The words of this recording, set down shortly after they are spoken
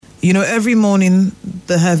You know, every morning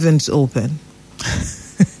the heavens open.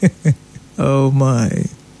 Oh my.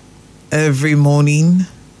 Every morning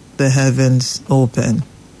the heavens open.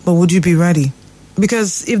 But would you be ready?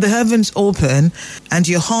 Because if the heavens open and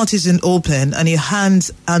your heart isn't open and your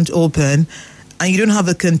hands aren't open and you don't have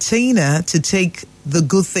a container to take the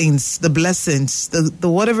good things, the blessings, the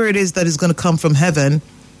whatever it is that is going to come from heaven,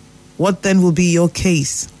 what then will be your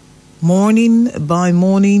case? Morning by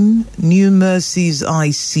morning, new mercies I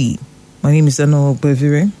see. My name is Anoa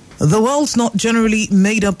Ogbevire. The world's not generally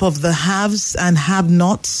made up of the haves and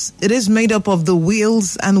have-nots. It is made up of the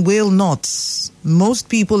wills and will-nots. Most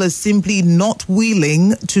people are simply not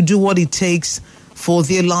willing to do what it takes for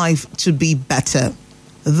their life to be better.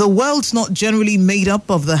 The world's not generally made up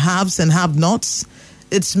of the haves and have-nots.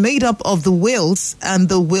 It's made up of the wills and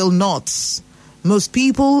the will-nots. Most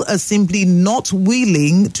people are simply not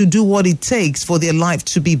willing to do what it takes for their life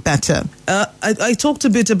to be better. I talked a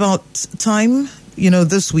bit about time,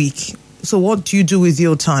 this week. So what do you do with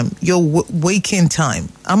your time? Your waking time.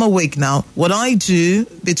 I'm awake now. What I do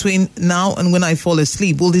between now and when I fall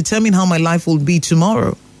asleep will determine how my life will be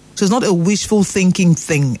tomorrow. So it's not a wishful thinking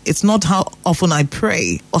thing. It's not how often I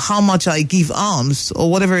pray or how much I give alms or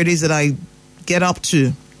whatever it is that I get up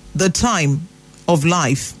to. The time of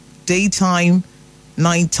life, daytime,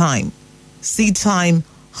 nighttime, seed time,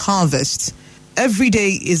 harvest. Every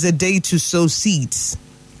day is a day to sow seeds,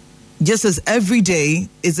 just as every day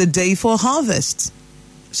is a day for harvest.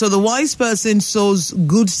 So the wise person sows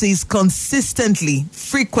good seeds consistently,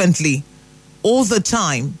 frequently, all the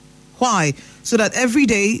time. Why? So that every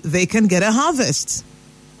day they can get a harvest.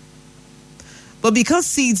 But because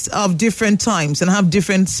seeds are of different times and have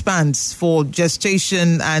different spans for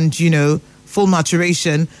gestation and, full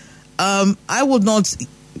maturation, I would not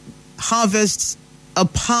harvest a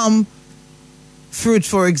palm fruit,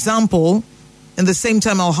 for example, and the same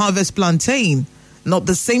time I'll harvest plantain. Not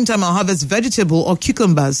the same time I'll harvest vegetable or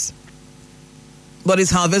cucumbers. But is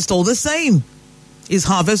harvest all the same? Is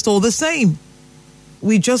harvest all the same?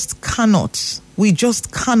 We just cannot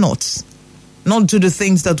not do the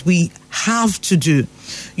things that we have to do.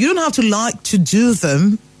 You don't have to like to do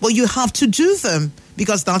them, but you have to do them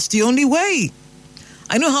because that's the only way.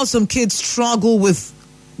 I know how some kids struggle with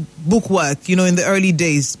bookwork, in the early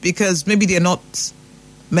days because maybe they're not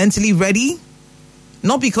mentally ready.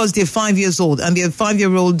 Not because they're 5 years old and other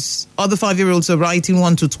 5-year-olds are writing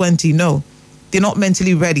 1 to 20. No, they're not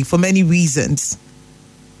mentally ready for many reasons.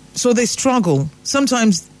 So they struggle.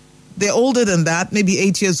 Sometimes they're older than that, maybe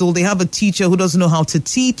 8 years old. They have a teacher who doesn't know how to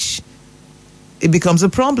teach. It becomes a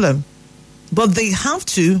problem. But they have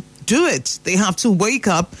to do it. They have to wake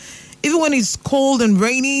up. Even when it's cold and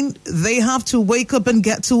raining, they have to wake up and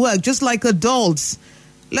get to work, just like adults.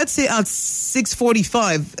 Let's say at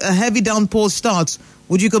 6:45, a heavy downpour starts.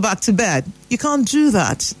 Would you go back to bed? You can't do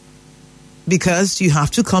that because you have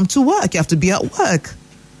to come to work. You have to be at work.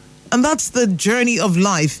 And that's the journey of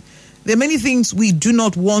life. There are many things we do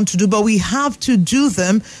not want to do, but we have to do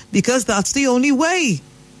them because that's the only way.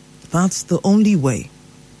 That's the only way.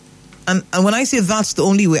 And when I say that's the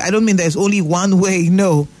only way, I don't mean there's only one way,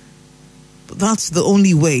 no. But that's the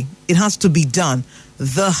only way. It has to be done.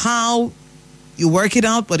 The how, you work it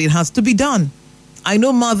out, but it has to be done. I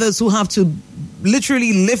know mothers who have to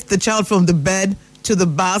literally lift the child from the bed to the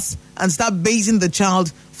bath and start bathing the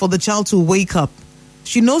child for the child to wake up.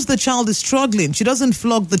 She knows the child is struggling. She doesn't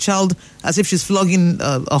flog the child as if she's flogging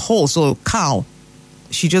a horse or a cow.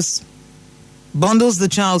 She just bundles the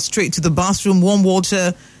child straight to the bathroom, warm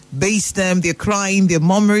water, bathes them, they're crying, they're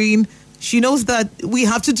murmuring. She knows that we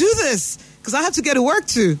have to do this because I have to get to work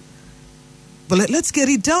too. But let's get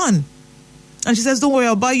it done. And she says, don't worry,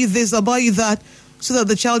 I'll buy you this, I'll buy you that, so that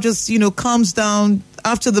the child just, calms down.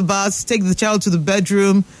 After the bath, take the child to the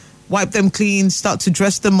bedroom, wipe them clean, start to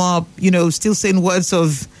dress them up, still saying words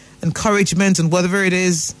of encouragement and whatever it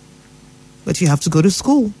is. But you have to go to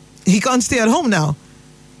school. He can't stay at home now.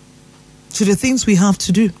 So the things we have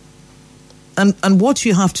to do. And what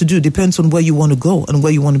you have to do depends on where you want to go and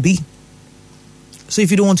where you want to be. So if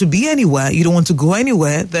you don't want to be anywhere, you don't want to go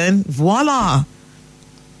anywhere, then voila.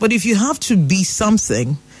 But if you have to be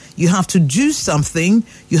something, you have to do something,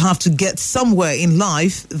 you have to get somewhere in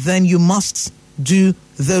life, then you must do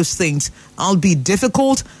those things. Albeit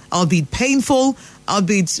difficult, albeit painful,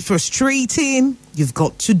 albeit frustrating, you've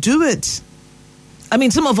got to do it. I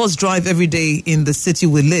mean, some of us drive every day in the city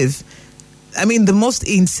we live. I mean, the most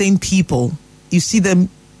insane people, you see them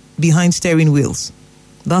behind steering wheels.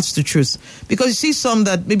 That's the truth. Because you see some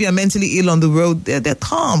that maybe are mentally ill on the road, they're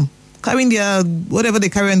calm, carrying their, whatever they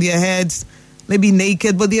carry on their heads, maybe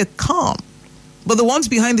naked, but they're calm. But the ones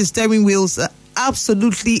behind the steering wheels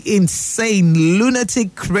absolutely insane,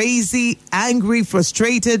 lunatic, crazy, angry,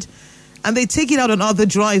 frustrated, and they take it out on other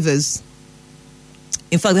drivers.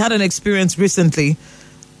 In fact, I had an experience recently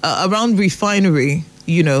around refinery,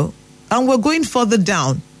 and we're going further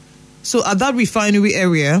down. So at that refinery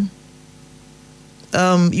area,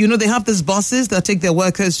 they have these buses that take their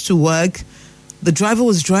workers to work. The driver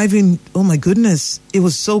was driving, oh my goodness, it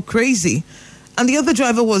was so crazy. And the other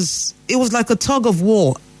driver it was like a tug of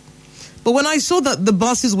war. But when I saw that the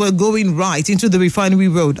buses were going right into the refinery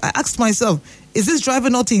road, I asked myself, is this driver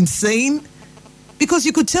not insane? Because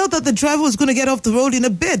you could tell that the driver was going to get off the road in a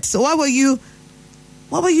bit. So why were you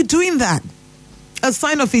doing that? A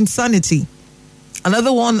sign of insanity.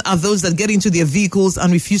 Another one are those that get into their vehicles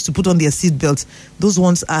and refuse to put on their seatbelts. Those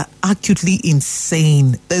ones are acutely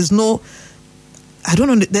insane. There's nothing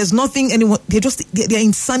anyone. Their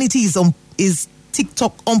insanity is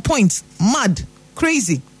TikTok on point, mad,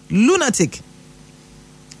 crazy, lunatic.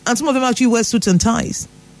 And some of them actually wear suits and ties.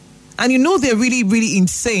 And they're really, really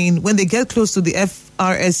insane when they get close to the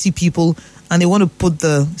FRSC people and they want to put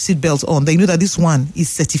the seatbelt on. They know that this one is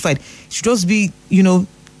certified. It should just be,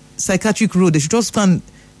 psychiatric road. They should just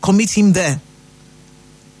commit him there.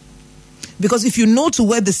 Because if you know to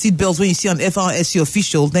wear the seatbelt when you see an FRSC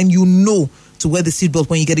official, then you know to wear the seatbelt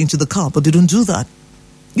when you get into the car. But they don't do that.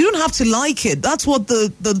 You don't have to like it. That's what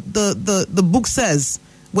the book says.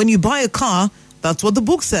 When you buy a car, that's what the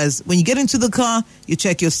book says. When you get into the car, you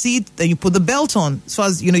check your seat, then you put the belt on. As far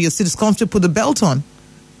as your seat is comfortable, put the belt on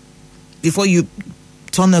before you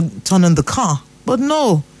turn on the car. But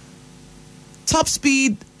no. Top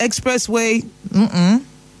speed, expressway,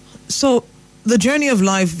 So the journey of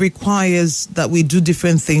life requires that we do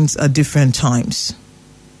different things at different times.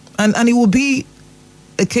 And it will be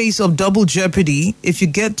a case of double jeopardy if you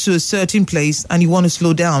get to a certain place and you want to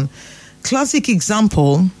slow down. Classic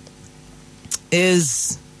example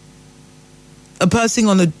is a person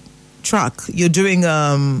on a track. You're doing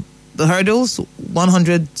the hurdles,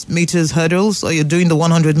 100 meters hurdles, or you're doing the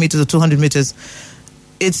 100 meters or 200 meters.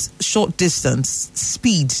 It's short distance.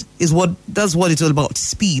 Speed is that's what it's all about,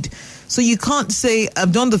 speed. So you can't say,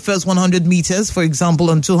 I've done the first 100 meters, for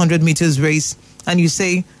example, on 200 meters race, and you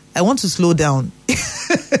say, I want to slow down.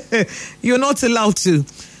 You're not allowed to.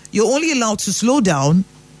 You're only allowed to slow down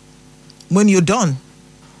when you're done.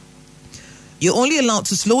 You're only allowed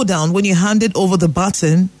to slow down when you handed over the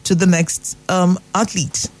baton to the next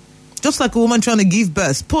athlete. Just like a woman trying to give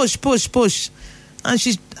birth. Push, push, push. And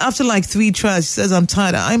she, after like 3 tries, she says, I'm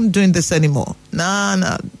tired. I'm doing this anymore.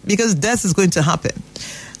 Nah, because death is going to happen.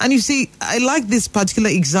 And you see, I like this particular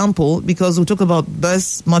example because we'll talk about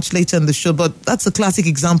births much later in the show, but that's a classic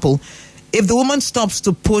example. If the woman stops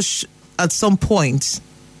to push at some point,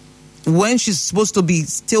 when she's supposed to be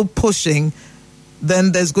still pushing,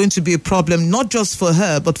 then there's going to be a problem, not just for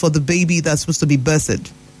her, but for the baby that's supposed to be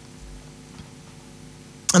birthed.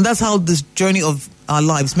 And that's how this journey of our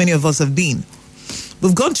lives, many of us have been.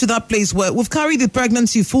 We've gone to that place where we've carried the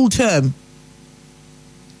pregnancy full term.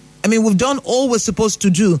 I mean, we've done all we're supposed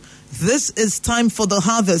to do. This is time for the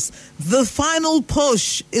harvest. The final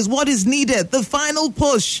push is what is needed. The final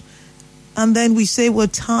push. And then we say we're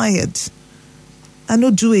tired. I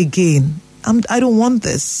don't do again. I don't want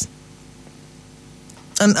this.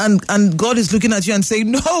 And God is looking at you and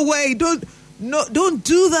saying, no way, don't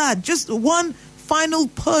do that. Just one final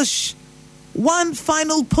push. One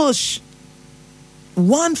final push.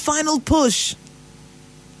 One final push.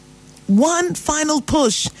 One final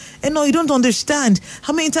push. And no, you don't understand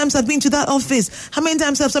how many times I've been to that office, how many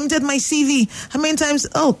times I've submitted my CV, how many times,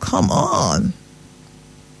 oh, come on.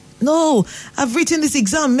 No, I've written this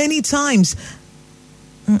exam many times.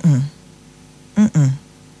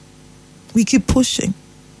 We keep pushing.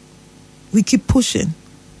 We keep pushing.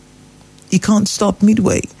 You can't stop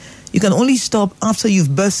midway. You can only stop after you've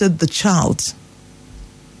birthed the child.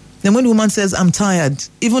 Then when the woman says, I'm tired,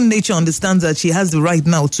 even nature understands that she has the right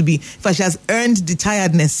now to be, in fact, she has earned the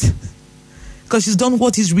tiredness because she's done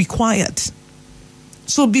what is required.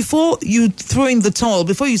 So before you throw in the towel,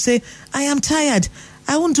 before you say, I am tired,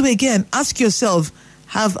 I won't do it again, ask yourself,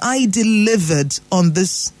 have I delivered on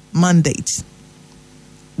this mandate?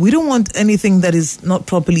 We don't want anything that is not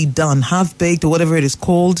properly done, half-baked or whatever it is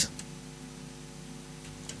called.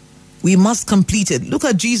 We must complete it. Look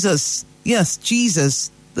at Jesus. Yes,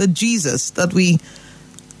 Jesus. The Jesus that we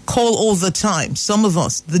call all the time, some of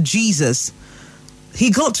us, the Jesus, he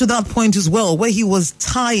got to that point as well where he was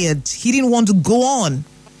tired. He didn't want to go on.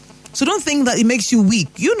 So don't think that it makes you weak.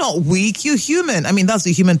 You're not weak. You're human. I mean, that's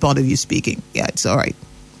the human part of you speaking. Yeah, it's all right.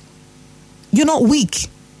 You're not weak.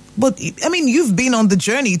 But, I mean, you've been on the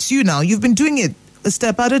journey too now. You've been doing it a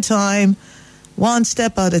step at a time. One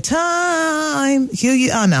step at a time. Here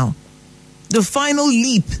you are now. The final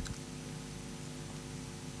leap.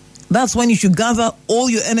 That's when you should gather all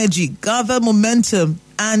your energy, gather momentum,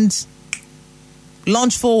 and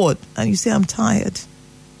launch forward. And you say, I'm tired.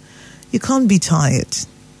 You can't be tired.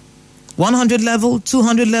 100 level,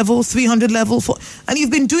 200 level, 300 level, and you've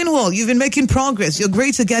been doing well. You've been making progress. Your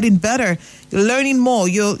grades are getting better. You're learning more.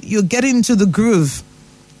 You're getting into the groove.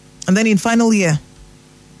 And then in final year,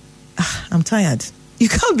 I'm tired. You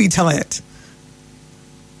can't be tired.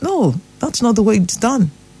 No, that's not the way it's done.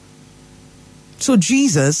 So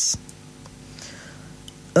Jesus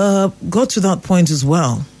got to that point as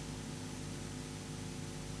well.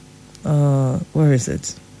 Where is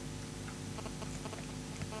it?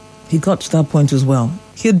 He got to that point as well.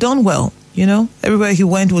 He had done well, Everywhere he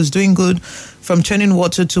went was doing good, from turning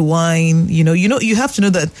water to wine. You have to know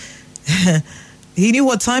that he knew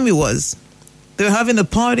what time it was. They were having a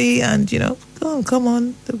party, and come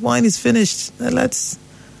on, the wine is finished. Let's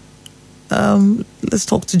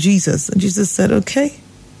talk to Jesus. And Jesus said, okay,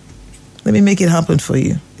 let me make it happen for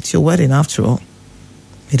you. It's your wedding after all.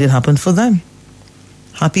 It did happen for them.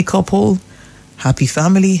 Happy couple, happy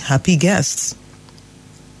family, happy guests.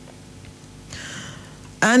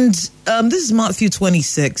 And this is Matthew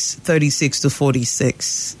 26, 36 to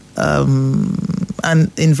 46.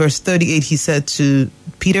 And in verse 38, he said to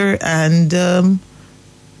Peter and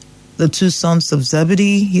the two sons of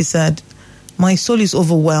Zebedee, he said, my soul is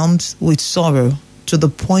overwhelmed with sorrow to the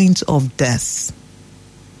point of death.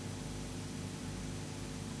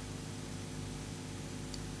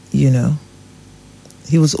 He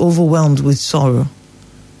was overwhelmed with sorrow.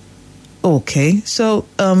 Okay, so,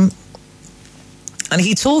 and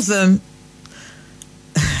he told them,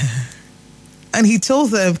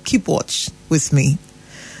 keep watch with me.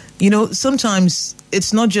 Sometimes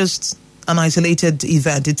it's not just an isolated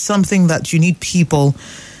event. It's something that you need people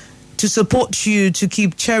to support you, to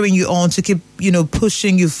keep cheering you on, to keep,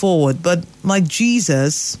 pushing you forward. But like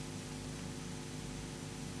Jesus,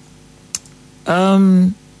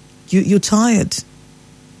 you're tired.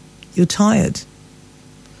 You're tired.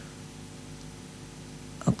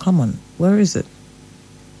 Oh, come on. Where is it?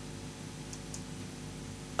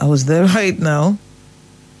 I was there right now.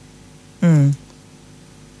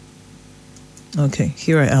 Okay,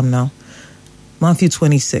 here I am now. Matthew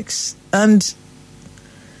 26. And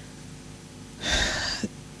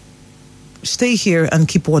stay here and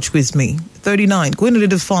keep watch with me. 39. Going a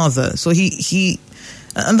little farther. So he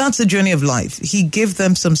and that's the journey of life. He gave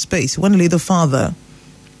them some space. Went a little farther,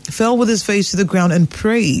 fell with his face to the ground and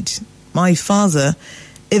prayed, my Father,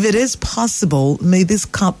 if it is possible, may this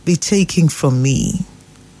cup be taken from me.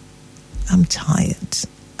 I'm tired.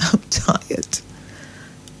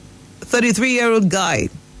 33-year-old guy.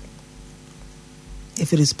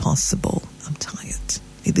 If it is possible, I'm tired.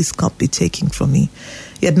 May this cup be taken from me.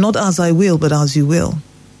 Yet not as I will, but as you will.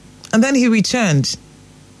 And then he returned.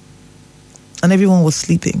 And everyone was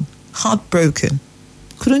sleeping, heartbroken.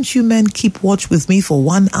 Couldn't you men keep watch with me for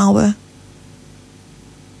 1 hour?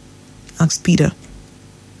 Asked Peter.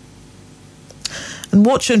 And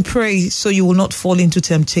watch and pray so you will not fall into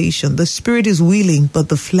temptation. The spirit is willing, but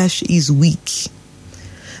the flesh is weak.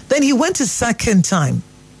 Then he went a second time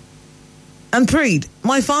and prayed,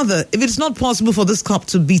 my Father, if it's not possible for this cup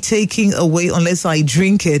to be taken away unless I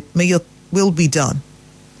drink it, may your will be done.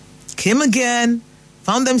 Came again,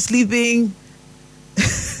 found them sleeping.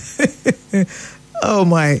 Oh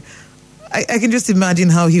my, I can just imagine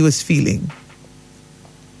how he was feeling.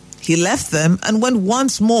 He left them and went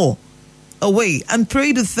once more away and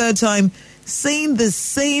prayed a third time, saying the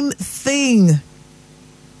same thing.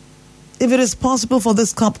 If it is possible for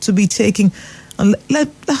this cup to be taken,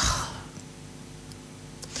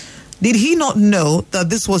 did he not know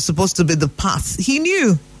that this was supposed to be the path? He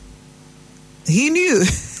knew.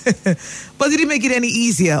 But did he make it any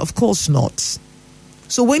easier? Of course not.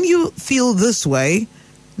 So when you feel this way,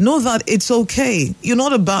 know that it's okay. You're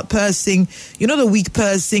not a bad person. You're not a weak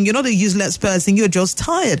person. You're not a useless person. You're just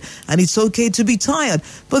tired. And it's okay to be tired.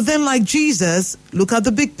 But then like Jesus, look at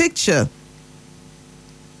the big picture.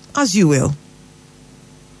 As you will.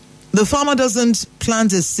 The farmer doesn't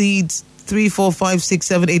plant a seed 3, 4, 5, 6,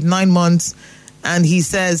 7, 8, 9 months. And he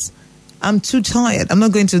says, I'm too tired. I'm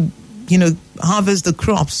not going to, harvest the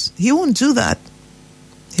crops. He won't do that.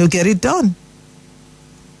 He'll get it done.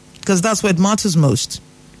 Because that's what matters most.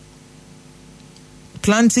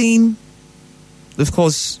 Planting, of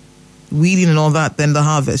course, weeding and all that, then the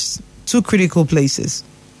harvest. 2 critical places.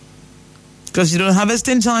 Because you don't harvest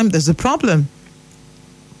in time, there's a problem.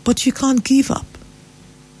 But you can't give up.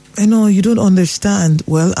 You don't understand.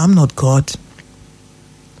 Well, I'm not God.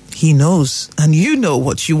 He knows, and you know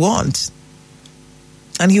what you want.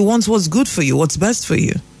 And he wants what's good for you, what's best for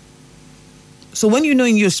you. So when you know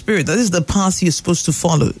in your spirit that this is the path you're supposed to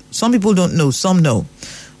follow, some people don't know, some know.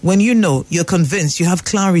 When you know, you're convinced, you have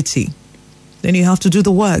clarity, then you have to do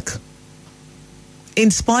the work.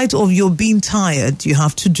 In spite of your being tired, you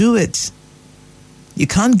have to do it. You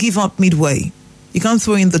can't give up midway. You can't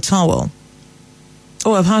throw in the towel.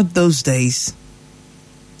 Oh, I've had those days.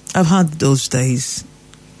 I've had those days.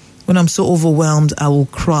 When I'm so overwhelmed, I will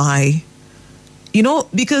cry. You know,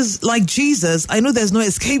 because like Jesus, I know there's no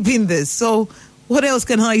escaping this. So what else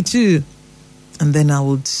can I do? And then I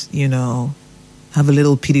would, have a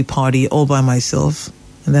little pity party all by myself.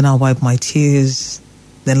 And then I'll wipe my tears.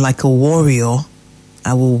 Then like a warrior,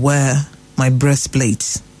 I will wear my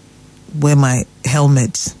breastplate, wear my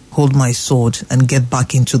helmet, hold my sword, and get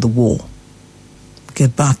back into the war.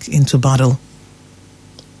 Get back into battle.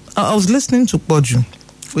 I was listening to Boju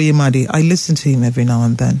Oyemade. I listen to him every now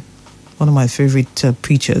and then. One of my favorite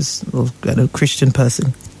preachers, a Christian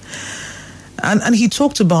person. And he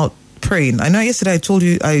talked about praying. I know yesterday I told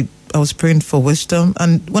you I was praying for wisdom.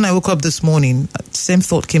 And when I woke up this morning, same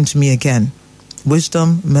thought came to me again.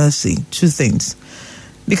 Wisdom, mercy, two things.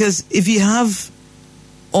 Because if you have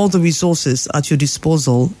all the resources at your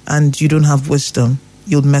disposal and you don't have wisdom,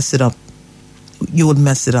 you'll mess it up. You would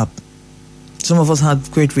mess it up. Some of us had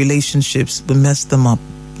great relationships, but messed them up.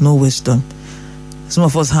 No wisdom. Some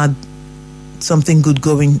of us had something good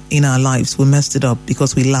going in our lives. We messed it up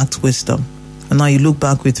because we lacked wisdom. And now you look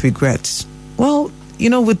back with regrets. Well,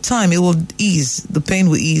 with time, it will ease. The pain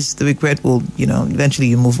will ease. The regret will, eventually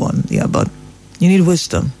you move on. Yeah, but you need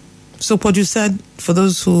wisdom. So Poju said, for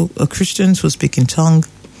those who are Christians who speak in tongue,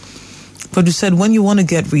 Poju said, when you want to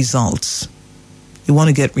get results,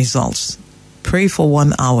 pray for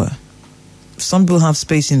 1 hour. Some people have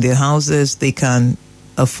space in their houses. They can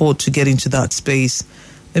afford to get into that space.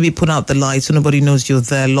 Maybe put out the light so nobody knows you're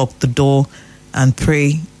there. Lock the door and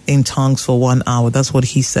pray in tongues for 1 hour. That's what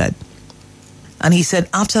he said. And he said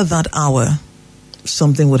after that hour,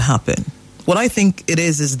 something would happen. What I think it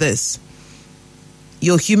is this.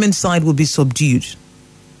 Your human side will be subdued.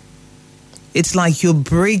 It's like you're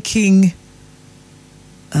breaking,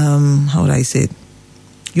 how would I say it?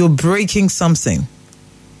 You're breaking something.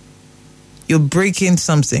 You're breaking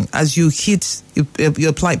something. As you hit, you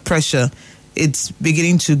apply pressure, it's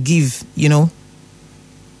beginning to give,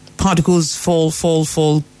 particles fall,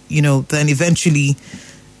 then eventually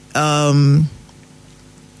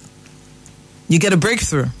you get a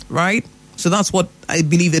breakthrough, right? So that's what I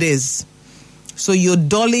believe it is. So you're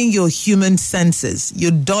dulling your human senses.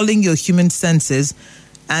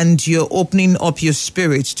 And you're opening up your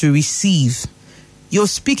spirit to receive. You're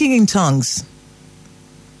speaking in tongues.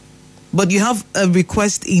 But you have a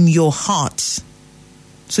request in your heart.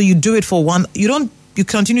 So you do it for you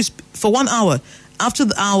continue for 1 hour. After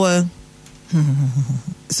the hour,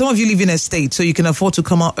 some of you live in a state, so you can afford to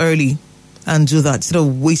come out early and do that instead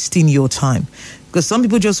of wasting your time. Because some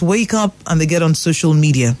people just wake up and they get on social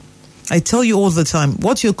media. I tell you all the time,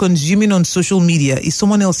 what you're consuming on social media is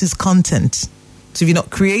someone else's content. So if you're not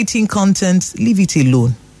creating content, leave it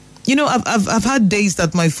alone. I've had days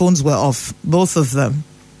that my phones were off, both of them.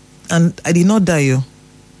 And I did not die.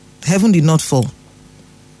 Heaven did not fall.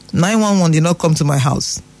 911 did not come to my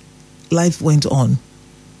house. Life went on.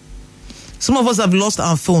 Some of us have lost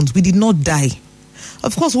our phones. We did not die.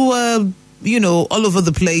 Of course, we were, all over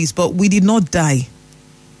the place, but we did not die.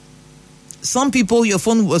 Some people, your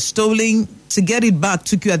phone was stolen. To get it back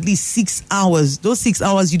took you at least 6 hours. Those 6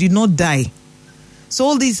 hours, you did not die. So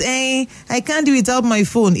all this, I can't do without my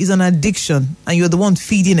phone is an addiction, and you're the one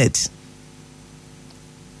feeding it.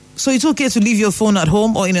 So it's okay to leave your phone at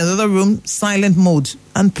home or in another room, silent mode,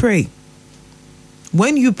 and pray.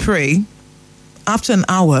 When you pray, after an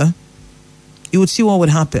hour, you would see what would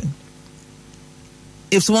happen.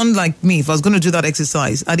 If someone like me, if I was going to do that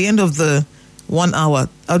exercise, at the end of the 1 hour,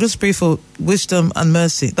 I'll just pray for wisdom and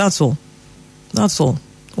mercy. That's all.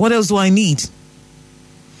 What else do I need?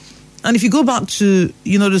 And if you go back to,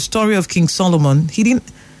 the story of King Solomon, he didn't,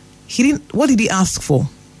 what did he ask for?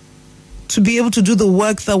 To be able to do the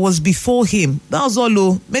work that was before him. That was all.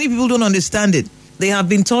 Many people don't understand it. They have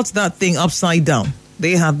been taught that thing upside down.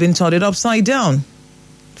 They have been taught it upside down.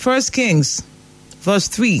 1 Kings, verse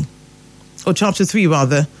 3, or chapter 3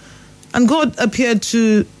 rather. And God appeared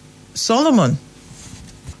to Solomon.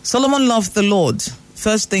 Solomon loved the Lord.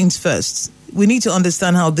 First things first. We need to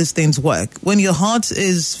understand how these things work. When your heart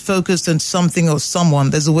is focused on something or someone,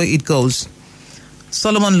 there's a way it goes.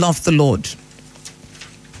 Solomon loved the Lord.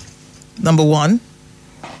 Number one.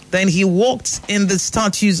 Then he walked in the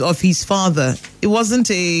statutes of his father. It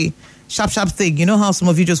wasn't a sharp thing. You know how some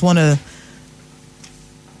of you just want to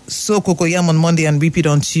sow cocoyam on Monday and reap it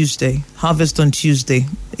on Tuesday, harvest on Tuesday.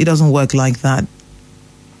 It doesn't work like that.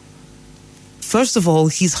 First of all,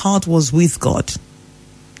 his heart was with God.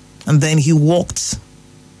 And then he walked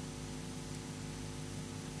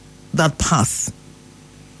that path.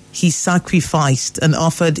 He sacrificed and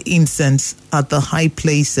offered incense at the high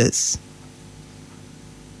places.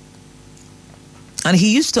 And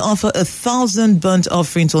he used to offer 1,000 burnt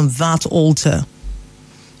offerings on that altar.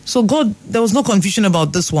 So God, there was no confusion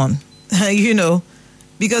about this one,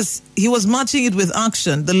 because he was matching it with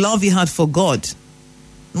action, the love he had for God.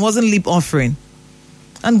 It wasn't lip offering.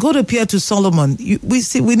 And God appeared to Solomon.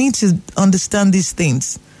 We need to understand these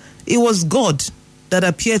things. It was God that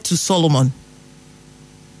appeared to Solomon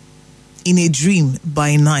in a dream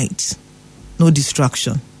by night. No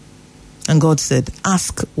distraction. And God said,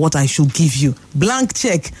 ask what I should give you. Blank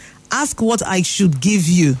check. Ask what I should give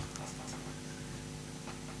you.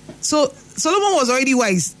 So Solomon was already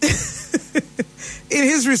wise in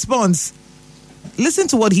his response. Listen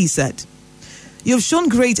to what he said. You have shown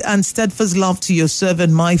great and steadfast love to your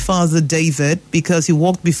servant, my father David, because he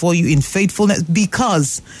walked before you in faithfulness.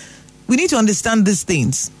 Because we need to understand these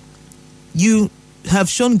things. You have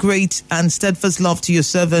shown great and steadfast love to your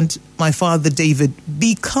servant, my father David,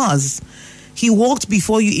 because he walked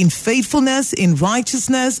before you in faithfulness, in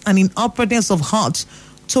righteousness, and in uprightness of heart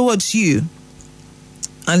towards you.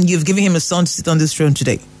 And you've given him a son to sit on this throne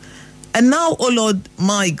today. And now, O Lord,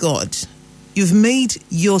 my God, you've made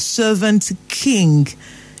your servant king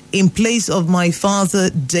in place of my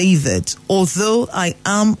father David. Although I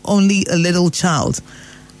am only a little child,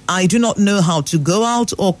 I do not know how to go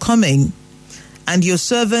out or come in. And your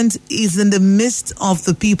servant is in the midst of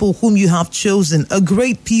the people whom you have chosen, a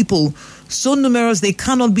great people, so numerous they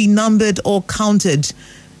cannot be numbered or counted.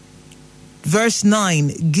 Verse 9,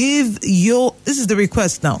 this is the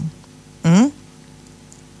request now.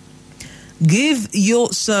 Give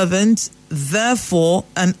your servant, therefore,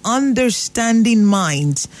 an understanding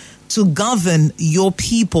mind to govern your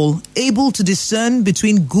people, able to discern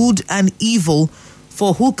between good and evil,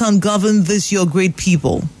 for who can govern this your great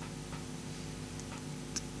people?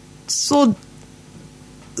 So,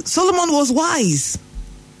 Solomon was wise.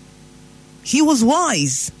 He was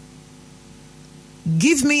wise.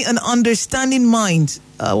 Give me an understanding mind.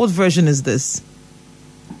 What version is this?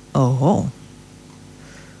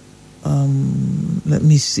 Let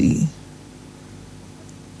me see.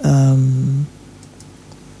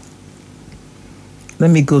 Let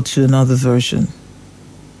me go to another version.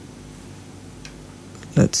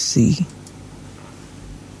 Let's see.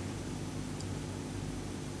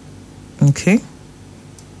 Okay.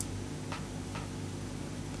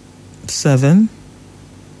 7.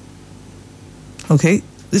 Okay.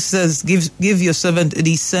 This says, give your servant a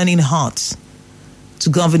discerning heart to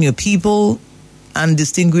govern your people and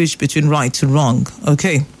distinguish between right and wrong.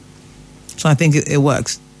 Okay. So I think it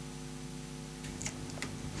works.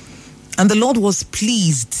 And the Lord was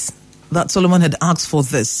pleased that Solomon had asked for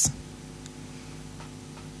this.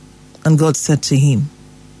 And God said to him,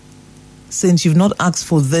 since you've not asked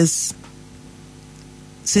for this,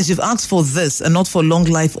 since you've asked for this and not for long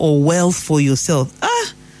life or wealth for yourself.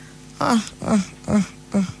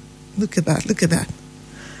 Look at that.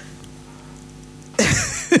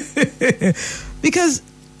 Because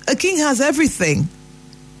a king has everything.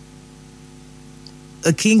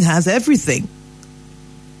 A king has everything.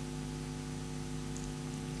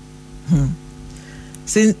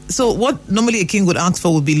 So what normally a king would ask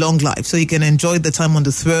for would be long life, so he can enjoy the time on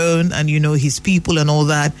the throne and, his people and all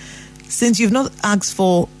that. Since you've not asked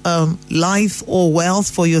for life or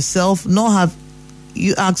wealth for yourself, nor have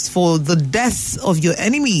you asked for the death of your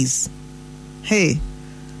enemies. Hey,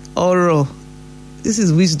 Oro, this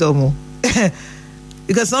is wisdom.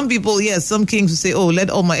 Because some people, some kings will say, let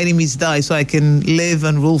all my enemies die so I can live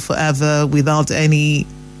and rule forever without any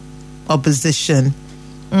opposition.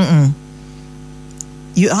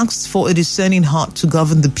 You asked for a discerning heart to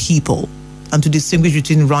govern the people and to distinguish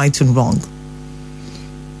between right and wrong.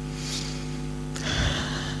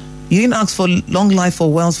 You didn't ask for long life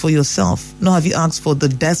or wealth for yourself, nor have you asked for the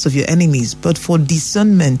deaths of your enemies, but for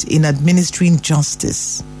discernment in administering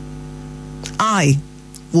justice. I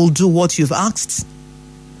will do what you've asked.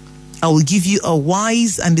 I will give you a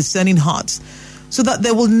wise and discerning heart, so that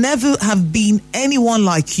there will never have been anyone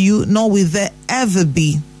like you, nor will there ever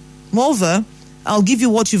be. Moreover, I'll give you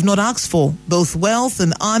what you've not asked for, both wealth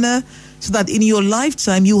and honor, so that in your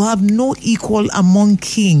lifetime you have no equal among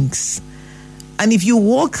kings. And if you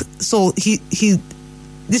walk, so this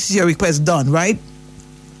is your request done, right?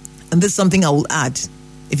 And this is something I will add.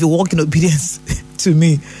 If you walk in obedience to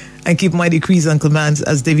me and keep my decrees and commands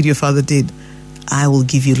as David your father did, I will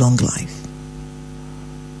give you long life.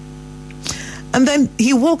 And then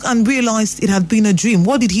he woke and realized it had been a dream.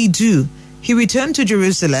 What did he do? He returned to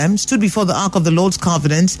Jerusalem, stood before the ark of the Lord's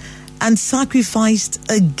covenant, and sacrificed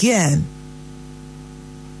again.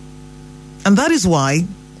 And that is why,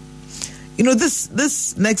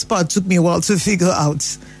 this next part took me a while to figure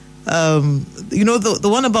out. The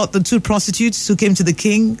one about the two prostitutes who came to the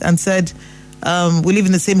king and said, we live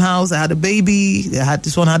in the same house. I had a baby.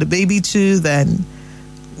 This one had a baby too. Then,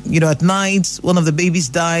 at night, one of the babies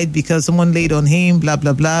died because someone laid on him, blah,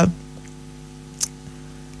 blah, blah.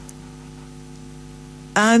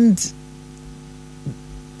 And,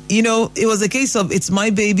 it was a case of, it's my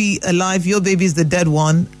baby alive, your baby is the dead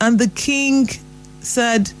one. And the king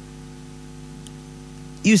said,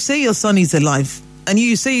 you say your son is alive, and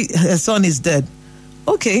you say her son is dead.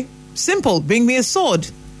 Okay, simple, bring me a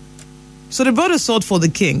sword. So they brought a sword for the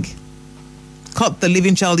king. Cut the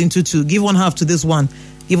living child into two. Give one half to this one,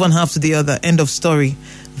 give one half to the other. End of story.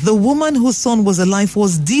 The woman whose son was alive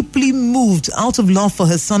was deeply moved out of love for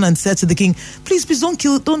her son and said to the king, please don't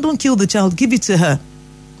kill the child. Give it to her.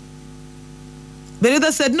 But the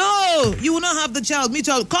other said, no, you will not have the child. Me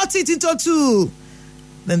child, cut it into two.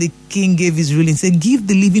 Then the king gave his ruling, said, give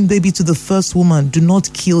the living baby to the first woman. Do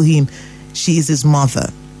not kill him. She is his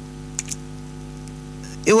mother.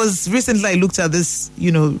 It was recently I looked at this,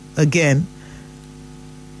 again.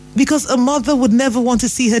 Because a mother would never want to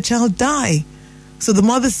see her child die. So the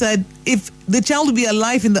mother said, if the child will be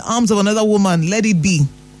alive in the arms of another woman, let it be.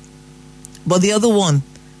 But the other one,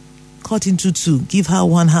 cut into two. Give her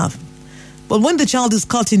one half. But when the child is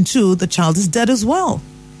cut in two, the child is dead as well.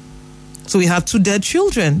 So we have two dead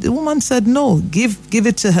children. The woman said, no, give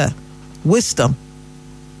it to her. Wisdom.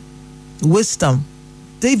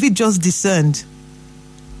 David just discerned.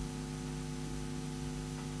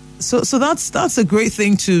 So that's a great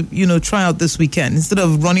thing to, try out this weekend. Instead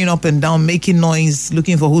of running up and down, making noise,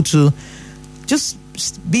 looking for who to, just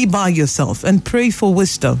be by yourself and pray for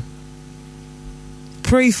wisdom.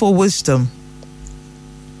 Pray for wisdom.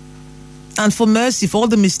 And for mercy for all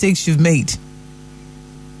the mistakes you've made.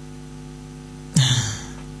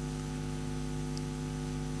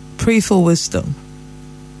 Pray for wisdom.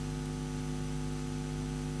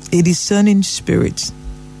 A discerning spirit.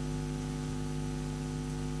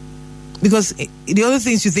 Because the other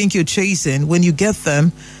things you think you're chasing, when you get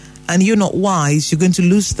them and you're not wise, you're going to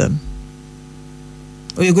lose them.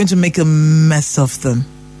 Or you're going to make a mess of them.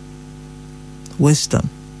 Wisdom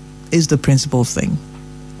is the principal thing.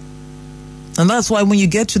 And that's why when you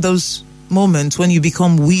get to those moments when you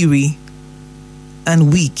become weary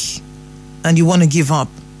and weak and you want to give up,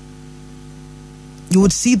 you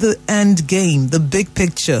would see the end game, the big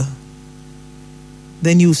picture.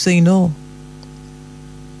 Then you say, no,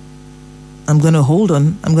 I'm going to hold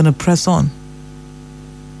on. I'm going to press on.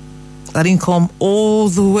 I didn't come all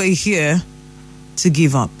the way here to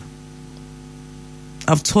give up.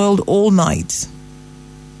 I've toiled all night.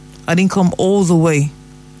 I didn't come all the way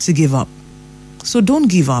to give up. So don't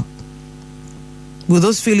give up. Will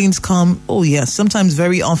those feelings come? Oh yes, sometimes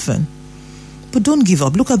very often. But don't give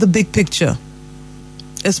up. Look at the big picture.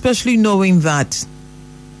 Especially knowing that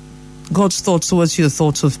God's thoughts towards you are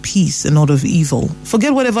thoughts of peace and not of evil.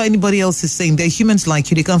 Forget whatever anybody else is saying. They're humans like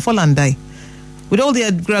you. They can fall and die. With all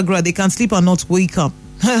their gra-gra, they can sleep and not wake up.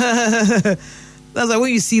 That's why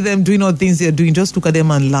when you see them doing all the things they're doing, just look at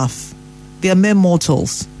them and laugh. They are mere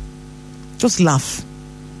mortals. Just laugh.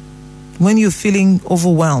 When you're feeling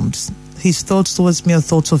overwhelmed, his thoughts towards me are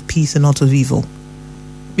thoughts of peace and not of evil.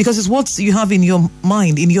 Because it's what you have in your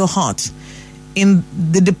mind, in your heart, in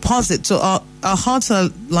the deposit. So our hearts are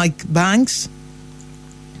like banks.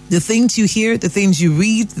 The things you hear, the things you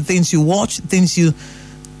read, the things you watch, the things you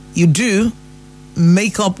do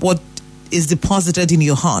make up what is deposited in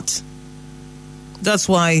your heart. That's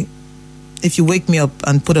why if you wake me up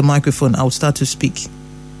and put a microphone, I'll start to speak.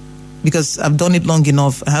 Because I've done it long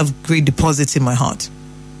enough. I have great deposits in my heart.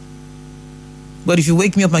 But if you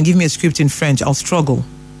wake me up and give me a script in French, I'll struggle.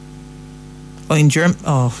 Or in German,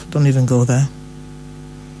 don't even go there.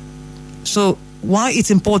 So why it's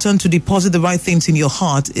important to deposit the right things in your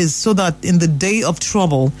heart is so that in the day of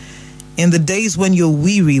trouble, in the days when you're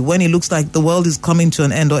weary, when it looks like the world is coming to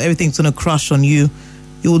an end or everything's going to crash on you,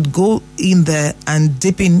 you would go in there and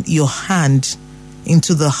dip in your hand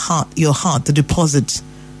into your heart, the deposit,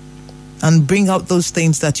 and bring out those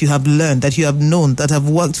things that you have learned, that you have known, that have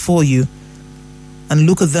worked for you, and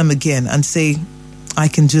look at them again and say, I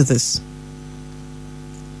can do this.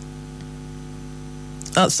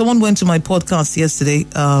 Someone went to my podcast yesterday,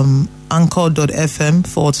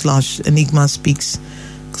 anchor.fm/Enigma Speaks.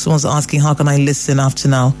 Someone's asking, how can I listen after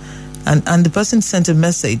now? And the person sent a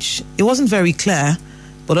message. It wasn't very clear,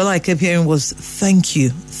 but all I kept hearing was, thank you,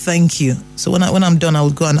 thank you. So when I'm done, I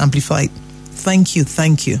would go and amplify it. Thank you,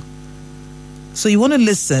 thank you. So you want to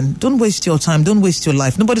listen, don't waste your time, don't waste your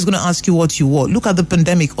life. Nobody's going to ask you what you want. Look at the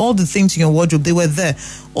pandemic, all the things in your wardrobe, they were there.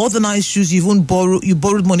 All the nice shoes you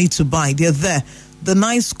borrowed money to buy, they're there. The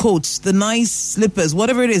nice coats, the nice slippers,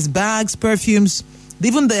 whatever it is, bags, perfumes,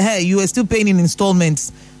 even the hair, you were still paying in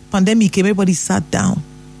installments. Pandemic came, everybody sat down.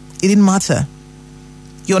 It didn't matter.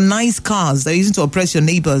 Your nice cars that you're using to oppress your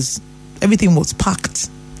neighbors, everything was packed.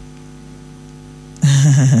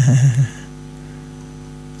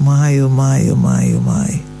 My, oh my, oh my, oh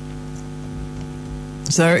my.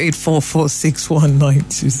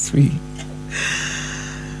 084461923.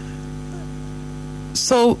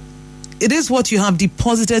 So, it is what you have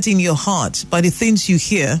deposited in your heart by the things you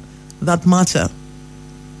hear that matter.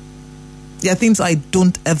 There are things I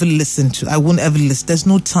don't ever listen to. I won't ever listen. There's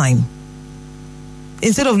no time.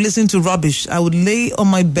 Instead of listening to rubbish, I would lay on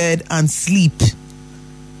my bed and sleep.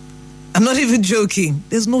 I'm not even joking.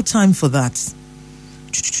 There's no time for that.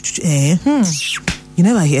 You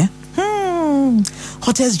never hear?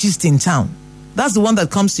 Hottest gist in town. That's the one that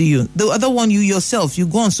comes to you. The other one, you yourself, you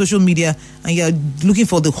go on social media and you're looking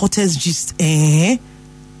for the hottest gist.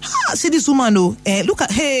 See this woman, look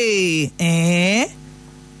at,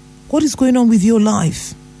 what is going on with your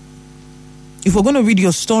life? If we're going to read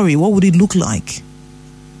your story, what would it look like?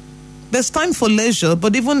 There's time for leisure,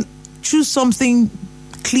 but even choose something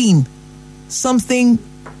clean, something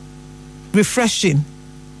refreshing.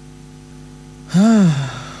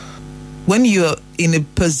 When you're in a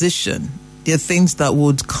position, there are things that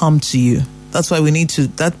would come to you. That's why we need to,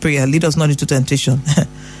 that prayer, lead us not into temptation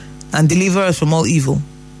and deliver us from all evil.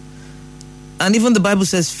 And even the Bible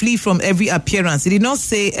says, flee from every appearance. It did not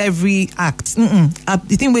say every act.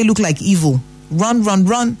 The thing may look like evil.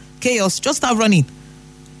 Run, chaos, just start running.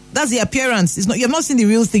 That's the appearance. It's not, you've not seen the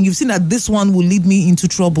real thing. You've seen that this one will lead me into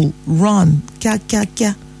trouble. Run.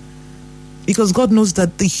 Kya. Because God knows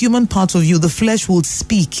that the human part of you, the flesh will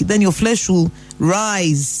speak. Then your flesh will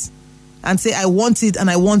rise and say, I want it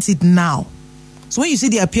and I want it now. So when you see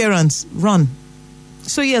the appearance, run.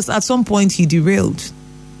 So yes, at some point he derailed.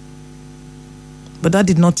 But that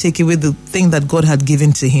did not take away the thing that God had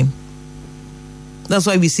given to him. That's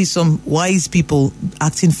why we see some wise people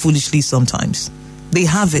acting foolishly sometimes. They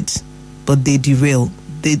have it, but they derail.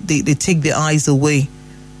 They take their eyes away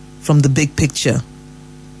from the big picture.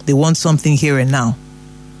 They want something here and now.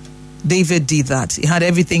 David did that. He had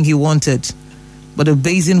everything he wanted, but a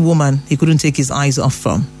Bezin woman he couldn't take his eyes off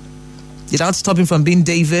from. Did that stop him from being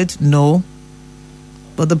David? No.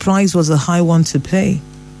 But the price was a high one to pay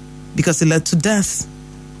because it led to death.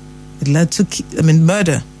 It led to,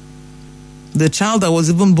 murder. The child that was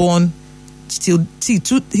even born,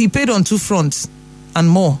 he paid on two fronts and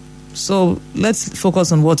more. So let's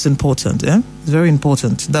focus on what's important. It's very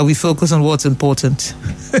important that we focus on what's important.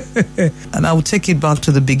 And I will take it back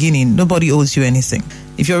to the beginning. Nobody owes you anything.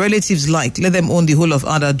 If your relatives let them own the whole of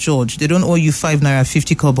Ada George. They don't owe you 5 naira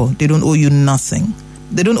 50 kobo. They don't owe you nothing.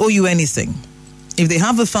 They don't owe you anything. If they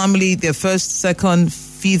have a family, their first, second,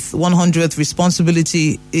 5th, 100th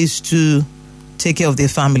responsibility is to take care of their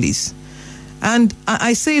families. And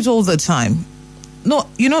I say it all the time. No,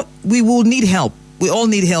 we will need help. We all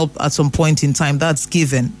need help at some point in time. That's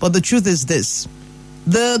given. But the truth is this.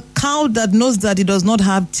 The cow that knows that it does not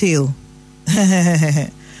have tail.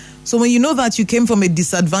 So when you know that you came from a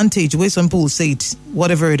disadvantage, where some people will say it,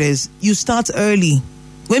 whatever it is, you start early.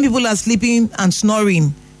 When people are sleeping and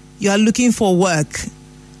snoring, you are looking for work.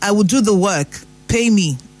 I will do the work. Pay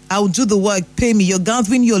me. I will do the work. Pay me. You're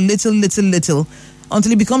gathering your little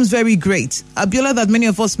until it becomes very great. Abiola, that many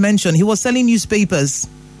of us mentioned, he was selling newspapers,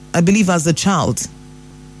 I believe, as a child.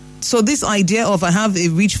 So this idea of I have a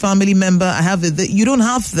rich family member, you don't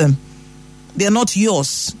have them. They're not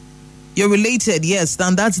yours. You're related, yes,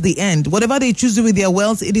 and that's the end. Whatever they choose to do with their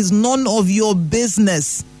wealth, it is none of your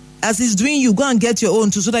business. As he's doing, you go and get your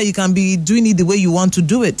own too, so that you can be doing it the way you want to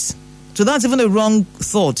do it. So that's even a wrong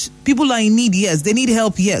thought. People are in need, yes. They need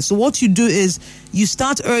help, yes. So what you do is you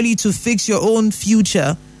start early to fix your own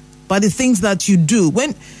future by the things that you do.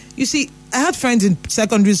 When you see, I had friends in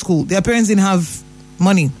secondary school, their parents didn't have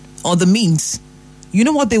money or the means. You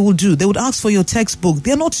know what they would do? They would ask for your textbook.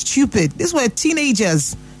 They're not stupid. These were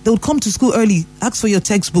teenagers. They would come to school early, ask for your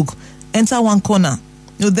textbook, enter one corner.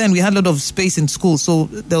 Then we had a lot of space in school, so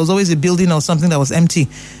there was always a building or something that was empty.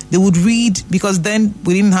 They would read, because then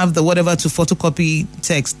we didn't have the whatever to photocopy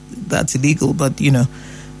text. That's illegal, but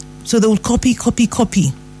So they would copy,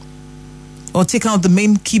 or take out the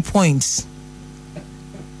main key points.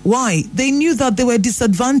 Why? They knew that they were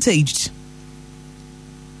disadvantaged.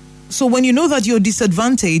 So when you know that you're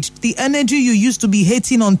disadvantaged, the energy you used to be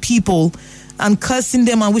hating on people and cursing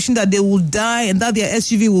them and wishing that they will die and that their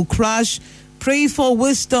SUV will crash, pray for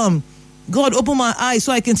wisdom. God, open my eyes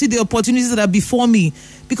so I can see the opportunities that are before me.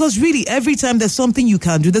 Because really, every time there's something you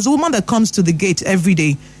can do. There's a woman that comes to the gate every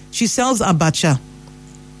day. She sells abacha.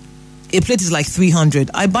 A plate is like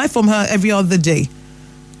 300. I buy from her every other day.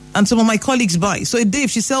 And some of my colleagues buy. So a day,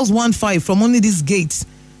 if she sells 1.5 from only these gates,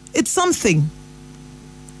 it's something.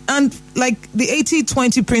 And like the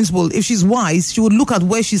 80-20 principle, if she's wise, she would look at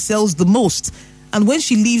where she sells the most. And when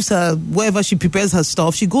she leaves her, wherever she prepares her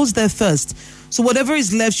stuff, she goes there first. So whatever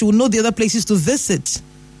is left, she will know the other places to visit.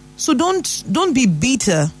 So don't be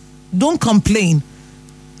bitter. Don't complain.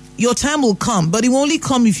 Your time will come, but it will only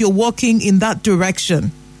come if you're walking in that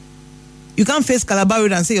direction. You can't face Calabar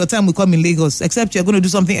Road and say your time will come in Lagos, except you're going to do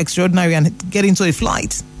something extraordinary and get into a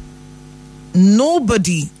flight.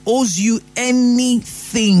 Nobody owes you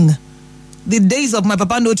anything. The days of my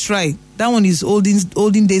papa no try. That one is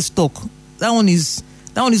olden days talk. That one is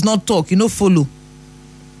not talk. You know, follow.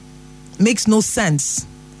 Makes no sense.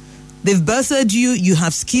 They've birthed you. You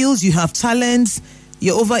have skills. You have talents.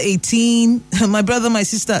 You're over 18. My brother, my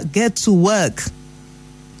sister, get to work.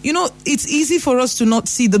 You know, it's easy for us to not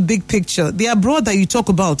see the big picture. The abroad that you talk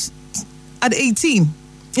about at 18.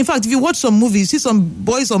 In fact, if you watch some movies, see some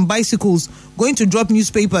boys on bicycles going to drop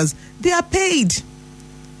newspapers. They are paid.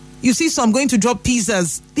 You see some going to drop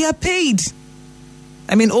pizzas. They are paid.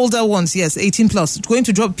 I mean, older ones, yes, 18 plus, going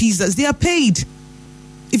to drop pizzas. They are paid.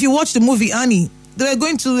 If you watch the movie Annie, they were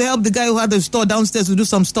going to help the guy who had the store downstairs to do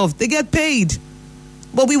some stuff. They get paid.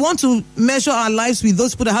 But we want to measure our lives with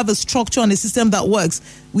those people that have a structure and a system that works.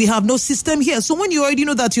 We have no system here. So when you already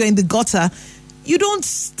know that you're in the gutter, you don't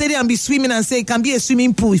stay there and be swimming and say, it can be a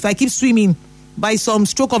swimming pool. If I keep swimming by some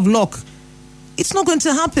stroke of luck, it's not going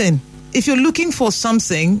to happen. If you're looking for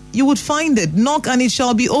something, you would find it. Knock and it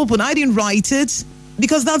shall be open. I didn't write it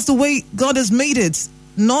because that's the way God has made it.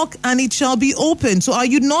 Knock and it shall be open. So are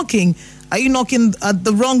you knocking? Are you knocking at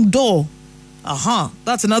the wrong door?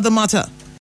 That's another matter.